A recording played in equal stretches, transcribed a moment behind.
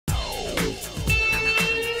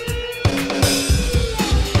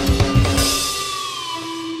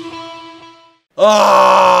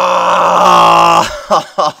I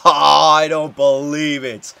don't believe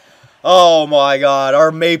it. Oh my god,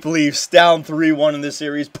 our Maple Leafs down 3-1 in this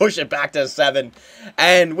series, push it back to 7,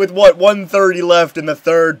 and with what, 1:30 left in the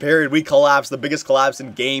third period, we collapse, the biggest collapse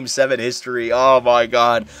in Game 7 history. Oh my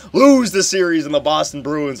god, lose the series, and the Boston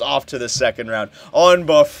Bruins off to the second round.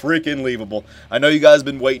 Unbefreaking-leavable. I know you guys have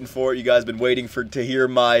been waiting for it, you guys have been waiting to hear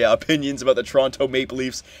my opinions about the Toronto Maple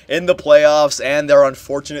Leafs in the playoffs, and their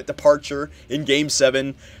unfortunate departure in Game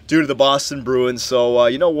 7 due to the Boston Bruins. So,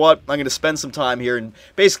 you know what, I'm going to spend some time here and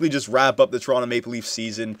basically just wrap up the Toronto Maple Leafs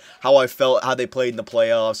season, how I felt, how they played in the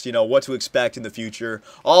playoffs, you know, what to expect in the future,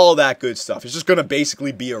 all that good stuff. It's just going to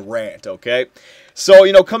basically be a rant, okay? So,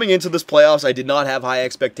 you know, coming into this playoffs, I did not have high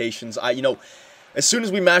expectations. As soon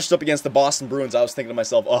as we matched up against the Boston Bruins, I was thinking to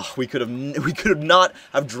myself, oh, we could have not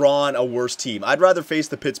have drawn a worse team. I'd rather face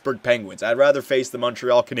the Pittsburgh Penguins. I'd rather face the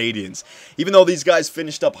Montreal Canadiens. Even though these guys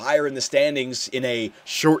finished up higher in the standings in a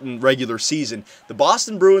shortened regular season, the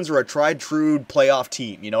Boston Bruins are a tried-true playoff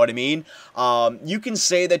team, you know what I mean? You can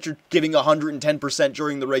say that you're giving 110%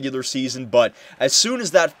 during the regular season, but as soon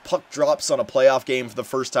as that puck drops on a playoff game for the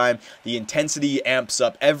first time, the intensity amps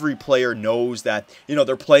up. Every player knows that, you know,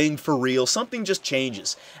 they're playing for real. Something just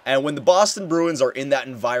changes. And when the Boston Bruins are in that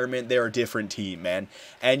environment, they're a different team, man.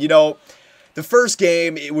 And, you know, the first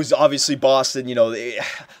game, it was obviously Boston, you know,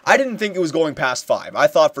 I didn't think it was going past 5. I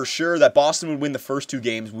thought for sure that Boston would win the first 2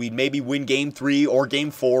 games. We'd maybe win Game 3 or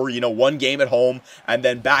Game 4, you know, 1 game at home, and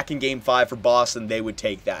then back in Game 5 for Boston, they would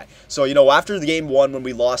take that. So, you know, after the Game 1, when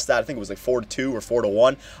we lost that, I think it was like 4-2 or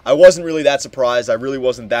 4-1, I wasn't really that surprised. I really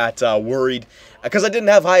wasn't that worried, because I didn't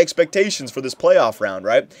have high expectations for this playoff round,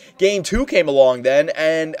 right? Game 2 came along then,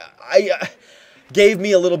 and gave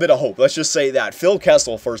me a little bit of hope. Let's just say that. Phil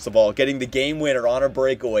Kessel, first of all, getting the game winner on a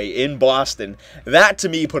breakaway in Boston, that to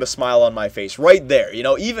me put a smile on my face right there. You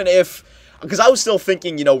know, even if, because I was still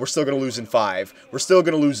thinking, you know, we're still going to lose in 5. We're still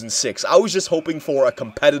going to lose in 6. I was just hoping for a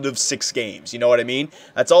competitive 6 games. You know what I mean?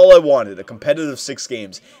 That's all I wanted, a competitive 6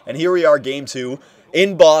 games. And here we are, Game 2.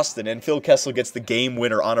 In Boston, and Phil Kessel gets the game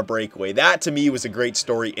winner on a breakaway. That, to me, was a great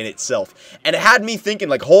story in itself. And it had me thinking,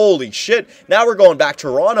 like, holy shit, now we're going back to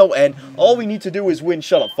Toronto, and all we need to do is win,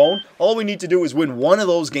 shut up, phone, all we need to do is win one of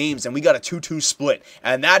those games, and we got a 2-2 split.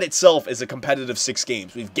 And that itself is a competitive 6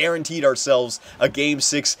 games. We've guaranteed ourselves a Game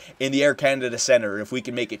 6 in the Air Canada Centre if we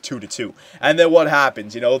can make it 2-2. And then what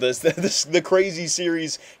happens? You know, the crazy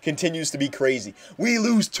series continues to be crazy. We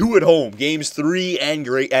lose 2 at home, Games 3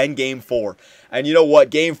 and Game 4. And you know what?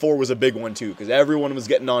 Game 4 was a big one, too, because everyone was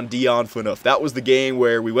getting on Dion Phaneuf. That was the game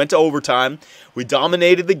where we went to overtime. We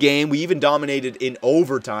dominated the game. We even dominated in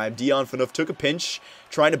overtime. Dion Phaneuf took a pinch,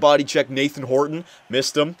 trying to body check Nathan Horton.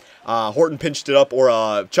 Missed him. Horton pinched it up, or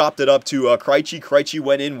chopped it up to Krejci. Krejci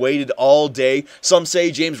went in, waited all day. Some say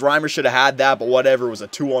James Reimer should have had that, but whatever. It was a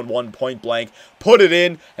 2-on-1 point blank. Put it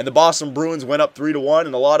in, and the Boston Bruins went up 3-1,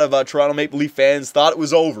 and a lot of Toronto Maple Leaf fans thought it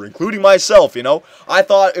was over, including myself, you know. I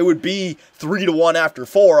thought it would be 3-1 after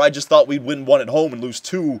 4. I just thought we'd win 1 at home and lose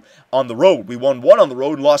 2 on the road. We won 1 on the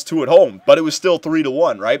road and lost 2 at home, but it was still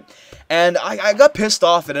 3-1, right? And I got pissed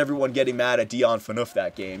off at everyone getting mad at Dion Phaneuf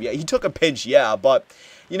that game. Yeah, he took a pinch, yeah, but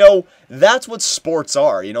you know, that's what sports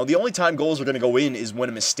are. You know, the only time goals are going to go in is when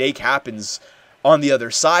a mistake happens on the other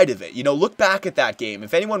side of it. You know, look back at that game.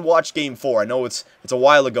 If anyone watched Game 4, I know it's a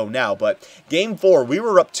while ago now, but Game 4, we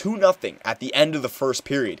were up 2-0 at the end of the first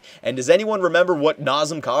period. And does anyone remember what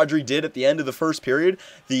Nazem Kadri did at the end of the first period?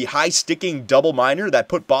 The high-sticking double minor that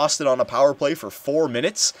put Boston on a power play for 4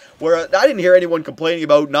 minutes, where I didn't hear anyone complaining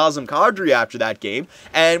about Nazem Kadri after that game.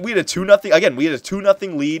 And we had a 2-0, again, we had a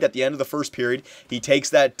 2-0 lead at the end of the first period. He takes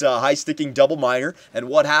that high-sticking double minor, and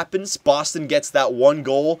what happens? Boston gets that 1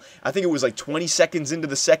 goal. I think it was like 20 seconds into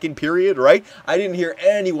the second period, right? I didn't hear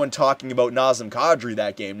anyone talking about Nazem Kadri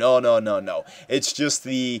that game. No. It's just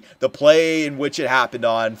the play in which it happened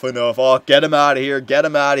on Phaneuf. Oh, get him out of here,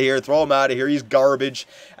 throw him out of here, he's garbage.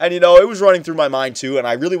 And, you know, it was running through my mind too, and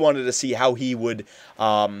I really wanted to see how he would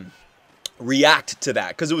react to that,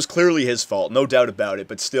 because it was clearly his fault, no doubt about it,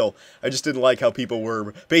 but still, I just didn't like how people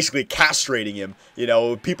were basically castrating him, you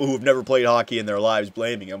know, people who have never played hockey in their lives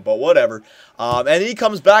blaming him, but whatever. And he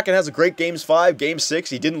comes back and has a great Games 5, Game 6,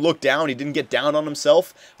 he didn't look down, he didn't get down on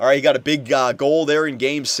himself, alright, he got a big goal there in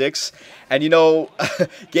Game 6, And, you know,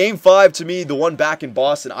 Game 5, to me, the one back in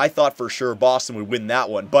Boston, I thought for sure Boston would win that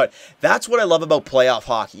one. But that's what I love about playoff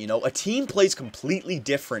hockey. You know, a team plays completely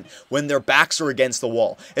different when their backs are against the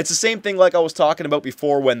wall. It's the same thing like I was talking about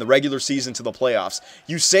before when the regular season to the playoffs.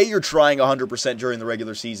 You say you're trying 100% during the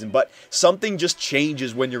regular season, but something just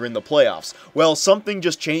changes when you're in the playoffs. Well, something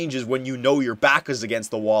just changes when you know your back is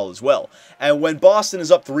against the wall as well. And when Boston is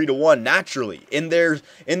up 3-1, naturally, in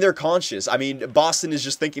their conscience, I mean, Boston is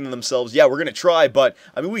just thinking to themselves, yeah, we're going to try, but,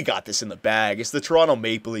 I mean, we got this in the bag. It's the Toronto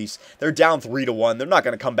Maple Leafs. They're down 3-1. They're not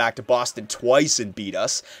going to come back to Boston twice and beat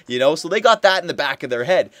us, you know? So they got that in the back of their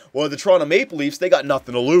head. Well, the Toronto Maple Leafs, they got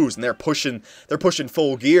nothing to lose, and they're pushing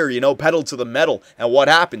full gear, you know, pedal to the metal. And what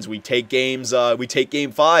happens? We take Game 5,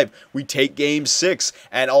 we take Game 6,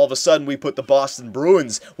 and all of a sudden we put the Boston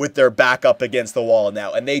Bruins with their back up against the wall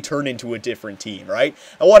now, and they turn into a different team, right?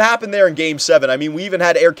 And what happened there in Game 7? I mean, we even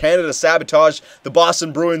had Air Canada sabotage the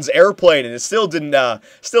Boston Bruins airplane, and it still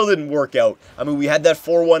didn't work out. I mean, we had that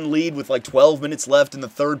 4-1 lead with like 12 minutes left in the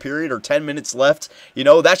third period, or 10 minutes left. You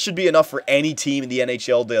know, that should be enough for any team in the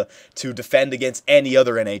NHL to defend against any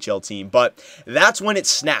other NHL team. But that's when it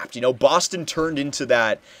snapped. You know, Boston turned into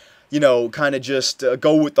that, you know, kind of just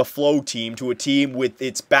go with the flow team to a team with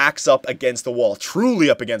its backs up against the wall, truly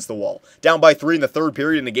up against the wall. Down by 3 in the third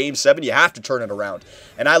period in the Game 7, you have to turn it around.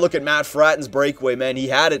 And I look at Matt Fratton's breakaway, man, he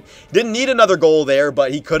had it. Didn't need another goal there,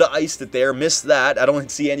 but he could have iced it there, missed that. I don't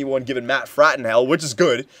see anyone giving Matt Fratton hell, which is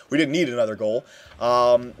good. We didn't need another goal.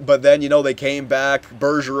 But then, you know, they came back.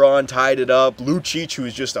 Bergeron tied it up. Lucic, who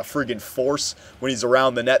is just a friggin' force when he's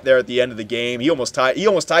around the net there at the end of the game. He almost tied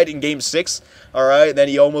it in Game 6. All right, and then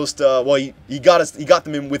he almost he got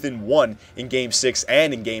them in within 1 in Game 6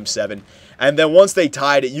 and in Game 7. And then once they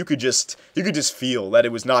tied it, you could just feel that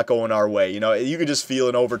it was not going our way. You know, you could just feel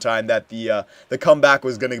in overtime that the comeback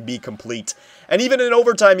was going to be complete. And even in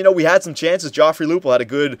overtime, you know, we had some chances. Joffrey Lupul had a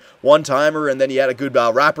good one-timer, and then he had a good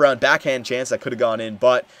wraparound backhand chance that could have gone in.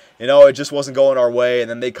 But, you know, it just wasn't going our way, and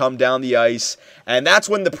then they come down the ice, and that's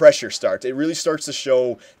when the pressure starts. It really starts to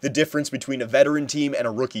show the difference between a veteran team and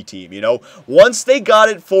a rookie team, you know. Once they got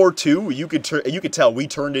it 4-2, you could tell we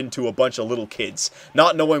turned into a bunch of little kids,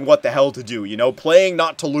 not knowing what the hell to do, you know, playing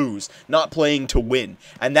not to lose, not playing to win,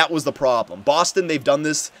 and that was the problem. Boston, they've done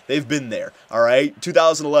this, they've been there, all right?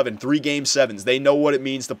 2011, 3 Game 7s. They know what it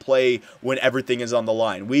means to play when everything is on the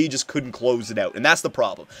line. We just couldn't close it out, and that's the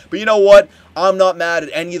problem. But you know what? I'm not mad at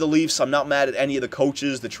any of the Leafs. I'm not mad at any of the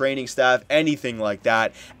coaches, the training staff, anything like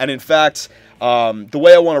that. And in fact, the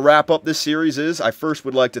way I want to wrap up this series is I first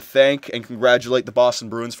would like to thank and congratulate the Boston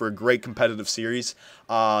Bruins for a great competitive series.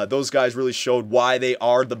 Those guys really showed why they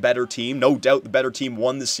are the better team. No doubt the better team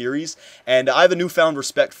won the series. And I have a newfound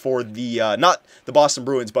respect for not the Boston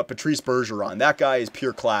Bruins, but Patrice Bergeron. That guy is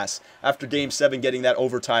pure class. After Game 7 getting that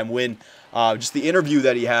overtime win, just the interview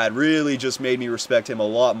that he had really just made me respect him a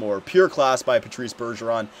lot more. Pure class by Patrice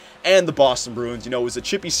Bergeron and the Boston Bruins. You know, it was a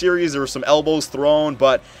chippy series. There were some elbows thrown,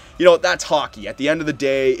 but, you know, that's hockey. At the end of the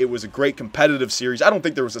day, it was a great competitive series. I don't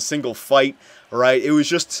think there was a single fight, all right? It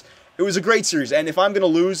was a great series, and if I'm going to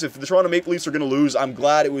lose, if the Toronto Maple Leafs are going to lose, I'm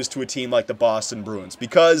glad it was to a team like the Boston Bruins.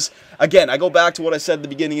 Because, again, I go back to what I said at the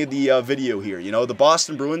beginning of the video here. You know, the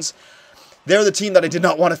Boston Bruins, they're the team that I did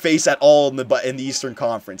not want to face at all in the Eastern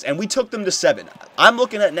Conference, and we took them to 7. I'm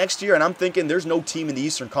looking at next year, and I'm thinking there's no team in the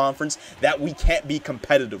Eastern Conference that we can't be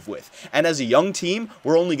competitive with. And as a young team,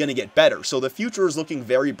 we're only going to get better. So the future is looking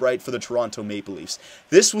very bright for the Toronto Maple Leafs.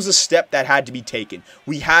 This was a step that had to be taken.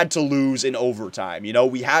 We had to lose in overtime. You know,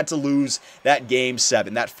 we had to lose that Game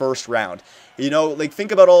 7, that first round. You know, like,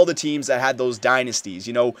 think about all the teams that had those dynasties.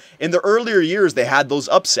 You know, in the earlier years, they had those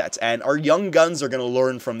upsets, and our young guns are going to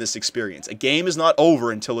learn from this experience. A game is not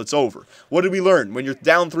over until it's over. What did we learn? When you're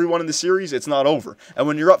down 3-1 in the series, it's not over. And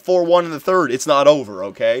when you're up 4-1 in the third, it's not over,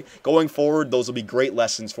 okay? Going forward, those will be great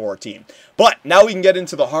lessons for our team. But now we can get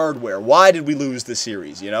into the hardware. Why did we lose this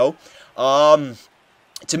series, you know?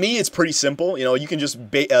 To me, it's pretty simple. You know, you can just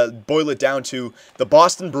boil it down to the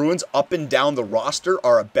Boston Bruins up and down the roster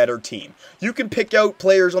are a better team. You can pick out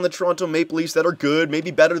players on the Toronto Maple Leafs that are good,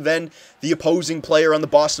 maybe better than the opposing player on the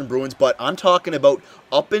Boston Bruins, but I'm talking about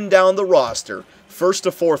up and down the roster. First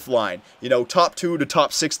to fourth line, you know, top 2 to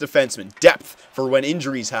top 6 defensemen, depth for when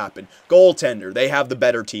injuries happen, goaltender, they have the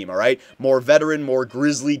better team, all right? More veteran, more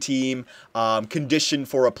grizzly team, conditioned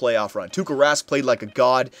for a playoff run. Tuukka Rask played like a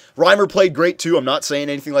god. Reimer played great too. I'm not saying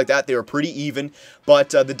anything like that. They were pretty even, but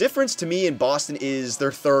the difference to me in Boston is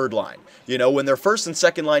their third line. You know, when their first and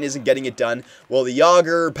second line isn't getting it done, well, the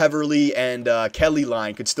Yager, Peverly, and Kelly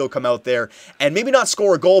line could still come out there and maybe not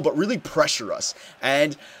score a goal, but really pressure us.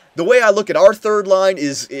 And the way I look at our third line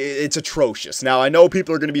is it's atrocious. Now, I know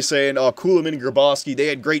people are going to be saying, oh, Kuhlman and Grabowski, they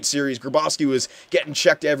had great series. Grabowski was getting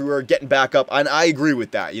checked everywhere, getting back up, and I agree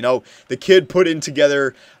with that. You know, the kid put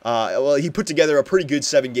together a pretty good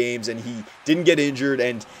 7 games, and he didn't get injured,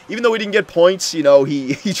 and even though he didn't get points, you know,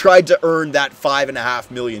 he tried to earn that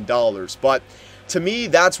 $5.5 million, but to me,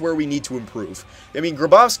 that's where we need to improve. I mean,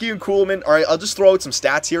 Grabowski and Kuhlman, all right, I'll just throw out some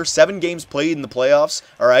stats here. 7 games played in the playoffs,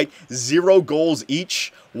 all right, 0 goals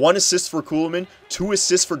each. 1 assist for Kuhlman, 2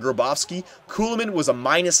 assists for Grabowski. Kuhlman was a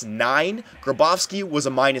 -9. Grabowski was a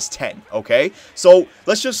 -10, okay? So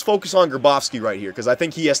let's just focus on Grabowski right here because I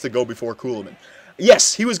think he has to go before Kuhlman.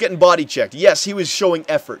 Yes, he was getting body checked. Yes, he was showing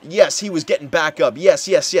effort. Yes, he was getting back up.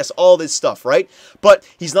 Yes, all this stuff, right? But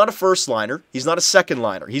he's not a first liner. He's not a second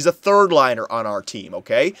liner. He's a third liner on our team,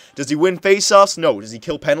 okay? Does he win faceoffs? No. Does he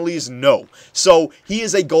kill penalties? No. So he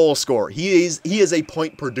is a goal scorer. He is a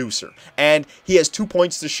point producer. And he has 2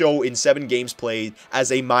 points to show in 7 games played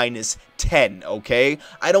as a -10, okay?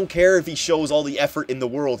 I don't care if he shows all the effort in the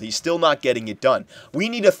world. He's still not getting it done. We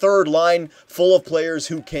need a third line full of players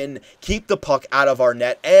who can keep the puck out of our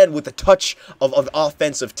net and with a touch of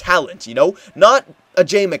offensive talent, you know? Not a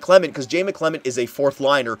Jay McClement, because Jay McClement is a fourth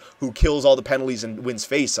liner who kills all the penalties and wins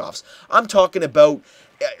faceoffs. I'm talking about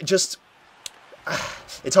just...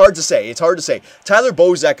 It's hard to say. Tyler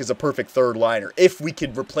Bozak is a perfect third liner if we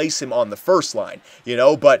could replace him on the first line, you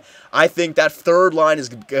know, but I think that third line has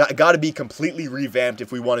got to be completely revamped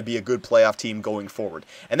if we want to be a good playoff team going forward.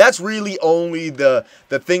 And that's really only the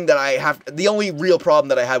thing that the only real problem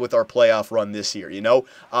that I had with our playoff run this year, you know.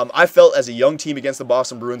 I felt as a young team against the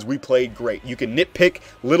Boston Bruins, we played great. You can nitpick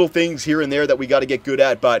little things here and there that we got to get good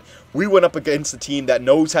at, but we went up against a team that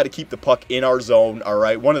knows how to keep the puck in our zone, all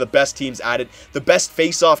right? One of the best teams at it, the best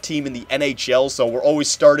face-off team in the NHL, so they're always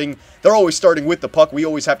starting with the puck. We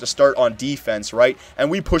always have to start on defense, right? And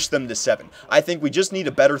we push them to 7. I think we just need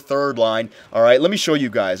a better third line, all right? Let me show you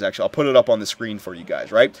guys, actually. I'll put it up on the screen for you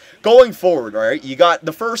guys, right? Going forward, all right, you got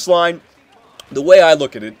the first line. The way I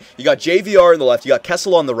look at it, you got JVR on the left, you got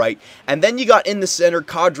Kessel on the right, and then you got in the center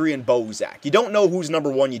Kadri and Bozak. You don't know who's number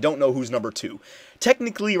 1, you don't know who's number 2.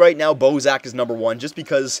 Technically, right now, Bozak is number 1 just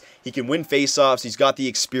because he can win faceoffs, he's got the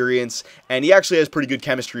experience, and he actually has pretty good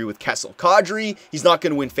chemistry with Kessel. Kadri, he's not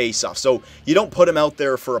going to win faceoffs, so you don't put him out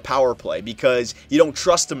there for a power play because you don't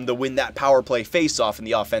trust him to win that power play faceoff in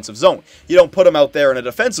the offensive zone. You don't put him out there in a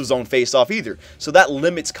defensive zone faceoff either, so that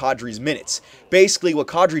limits Kadri's minutes. Basically, what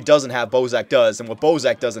Kadri doesn't have, Bozak does, and what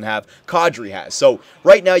Bozak doesn't have, Kadri has. So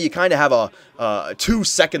right now, you kind of have 2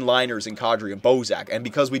 second liners in Kadri and Bozak, and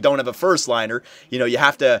because we don't have a first liner, you know, you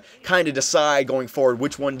have to kind of decide going forward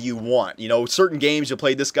which one do you want. You know, certain games you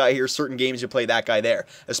play this guy here, certain games you play that guy there,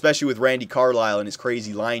 especially with Randy Carlyle and his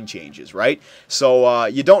crazy line changes, right? So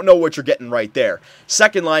you don't know what you're getting right there.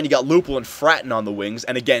 Second line, you got Lupul and Fratton on the wings,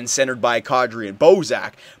 and again, centered by Kadri and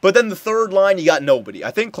Bozak. But then the third line, you got nobody.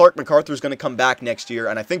 I think Clark MacArthur is going to come back next year,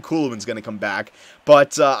 and I think Kuhlman's going to come back.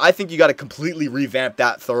 But I think you got to completely revamp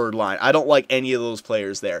that third line. I don't like any of those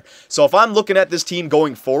players there. So if I'm looking at this team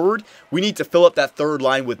going forward, we need to fill up that third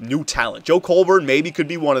line with new talent. Joe Colburn maybe could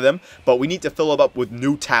be one of them, but we need to fill it up with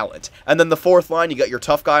new talent. And then the fourth line, you got your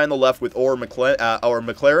tough guy on the left with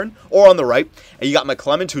McLaren, or on the right, and you got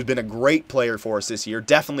McClement, who's been a great player for us this year,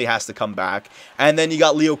 definitely has to come back. And then you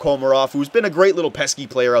got Leo Komarov, who's been a great little pesky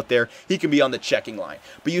player out there. He can be on the checking line.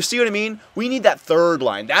 But you see what I mean? We need that third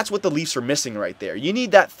line. That's what the Leafs are missing right there. You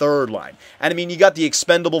need that third line. And I mean, you got the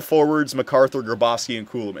expendable forwards, MacArthur, Grabowski, and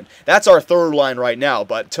Kuhlman. That's our third line right now,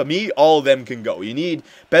 but to me, all of them can go. You need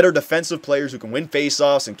better defensive players who can win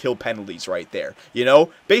faceoffs and kill penalties right there. You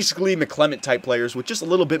know, basically McClement type players with just a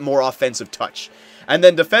little bit more offensive touch. And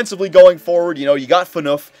then defensively going forward, you know, you got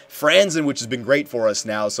Phaneuf, Franzen, which has been great for us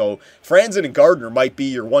now. So Franzen and Gardner might be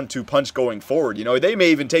your 1-2 punch going forward. You know, they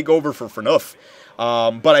may even take over for Phaneuf.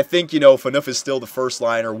 But I think, you know, Phaneuf is still the first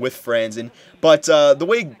liner with Franzen. But the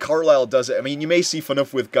way Carlisle does it, I mean, you may see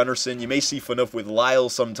Phaneuf with Gunnarsson. You may see Phaneuf with Lyle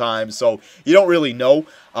sometimes. So you don't really know.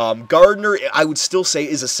 Gardner, I would still say,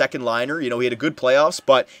 is a second liner. You know, he had a good playoffs,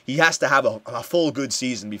 but he has to have a full good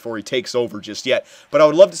season before he takes over just yet. But I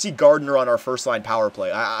would love to see Gardner on our first line power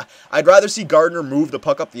play. I'd rather see Gardner move the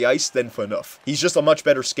puck up the ice than Phaneuf. He's just a much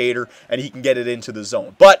better skater, and he can get it into the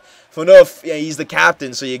zone. But Phaneuf, yeah, he's the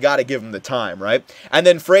captain, so you got to give him the time, right? And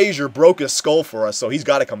then Frazier broke his skull for us, so he's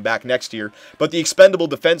got to come back next year. But the expendable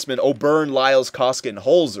defensemen, O'Byrne, Lyles, Koska, and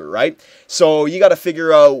Holzer, right? So you got to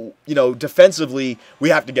figure out, you know, defensively, we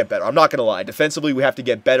have to get better. I'm not going to lie. Defensively, we have to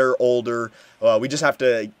get better, older. We just have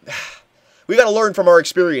to... We got to learn from our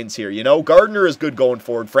experience here, you know? Gardner is good going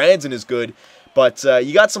forward. Franzen is good. But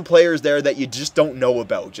you got some players there that you just don't know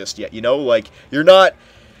about just yet, you know? Like, you're not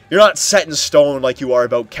you're not set in stone like you are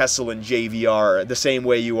about Kessel and JVR, the same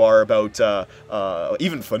way you are about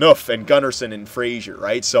even Phaneuf and Gunnarsson and Frazier,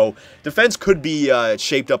 right? So defense could be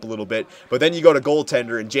shaped up a little bit, but then you go to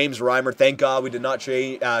goaltender and James Reimer. Thank God we did not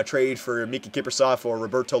trade for Mika Kiprusoff or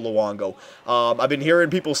Roberto Luongo. I've been hearing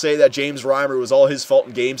people say that James Reimer was all his fault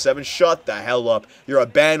in Game 7. Shut the hell up. You're a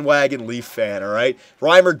bandwagon Leaf fan, all right?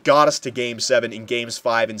 Reimer got us to Game 7 in Games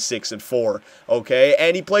 5 and 6 and 4, okay?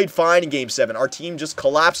 And he played fine in Game 7. Our team just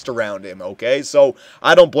collapsed around him, okay? So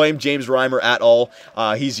I don't blame James Reimer at all.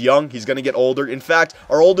 He's young. He's going to get older. In fact,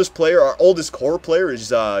 our oldest core player is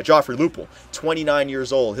Joffrey Lupul, 29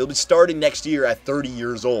 years old. He'll be starting next year at 30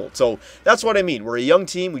 years old. So that's what I mean. We're a young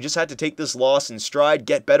team. We just had to take this loss in stride,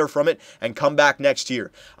 get better from it, and come back next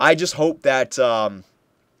year. I just hope that... oh,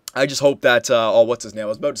 what's his name? I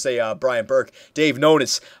was about to say Brian Burke, Dave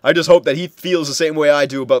Nonis. I just hope that he feels the same way I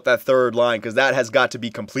do about that third line, because that has got to be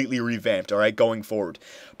completely revamped, all right, going forward.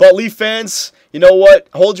 But Leaf fans, you know what?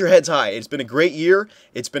 Hold your heads high. It's been a great year.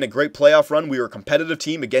 It's been a great playoff run. We were a competitive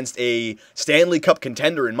team against a Stanley Cup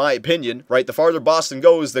contender, in my opinion, right? The farther Boston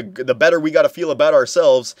goes, the better we got to feel about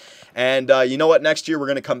ourselves. And you know what? Next year, we're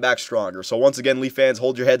going to come back stronger. So once again, Leaf fans,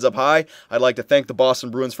 hold your heads up high. I'd like to thank the Boston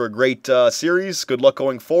Bruins for a great series. Good luck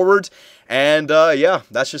going forward. And, yeah,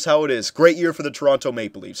 that's just how it is. Great year for the Toronto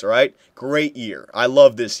Maple Leafs, all right? Great year. I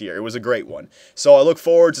love this year. It was a great one. So I look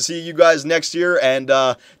forward to seeing you guys next year. And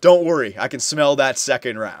don't worry, I can smell that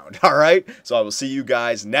second round, all right? So I will see you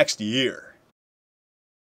guys next year.